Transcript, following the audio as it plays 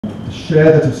the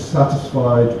share that is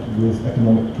satisfied with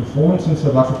economic performance in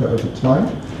South Africa over time.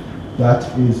 That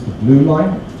is the blue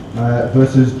line,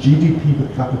 versus GDP per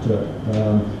capita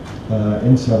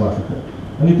in South Africa.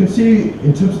 And you can see,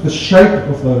 in terms of the shape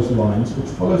of those lines, it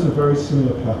follows a very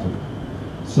similar pattern.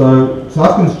 So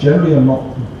South Africans generally are not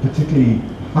particularly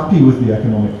happy with the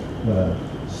economic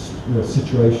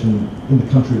situation in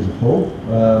the country as a whole,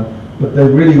 but there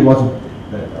really was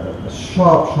a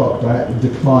sharp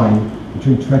decline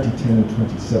between 2010 and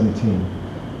 2017,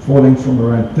 falling from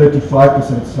around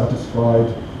 35%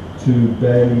 satisfied to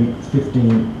barely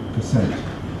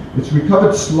 15%. It's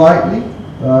recovered slightly,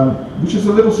 which is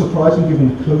a little surprising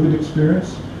given the COVID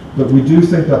experience, but we do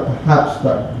think that perhaps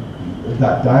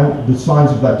the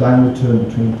signs of that downward turn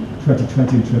between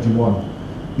 2020 and 21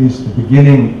 is the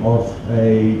beginning of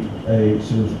a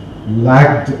sort of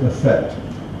lagged effect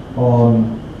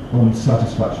on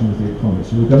satisfaction with the economy.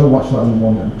 So we're going to watch that in the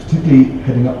long run, particularly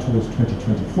heading up towards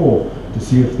 2024, to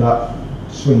see if that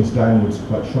swings downwards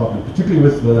quite sharply, particularly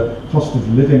with the cost of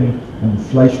living and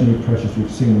inflationary pressures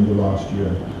we've seen in the last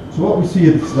year. So what we see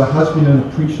is there has been an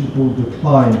appreciable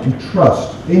decline in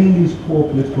trust in these core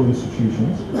political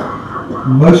institutions,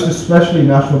 most especially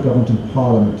national government and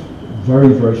parliament.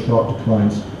 Very, very sharp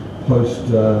declines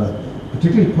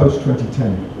particularly post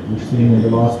 2010. We've seen in the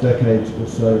last decade or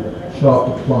so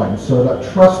sharp declines. So that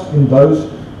trust in those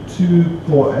two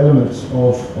core elements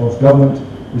of government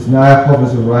is now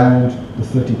hovers around the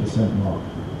 30% mark.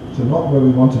 So not where we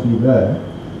want to be there.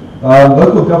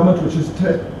 Local government, which has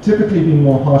typically been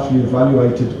more harshly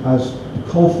evaluated as the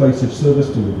coalface of service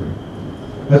delivery,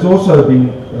 has also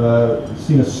been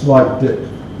seen a slight dip,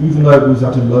 even though it was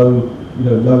at a lower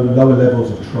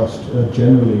levels of trust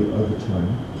generally over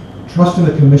time. Trust in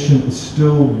the Commission is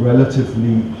still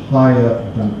relatively higher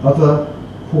than other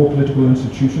core political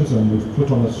institutions, and we've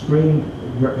put on the screen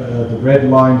the red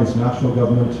line is national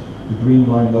government, the green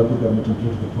line local government and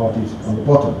political parties on the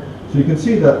bottom. So you can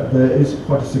see that there is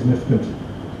quite a significant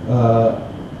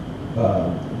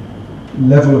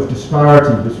level of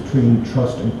disparity between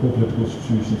trust in core political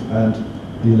institutions and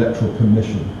the Electoral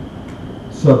Commission.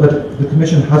 So, but the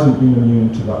Commission hasn't been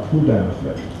immune to that pull-down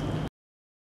effect.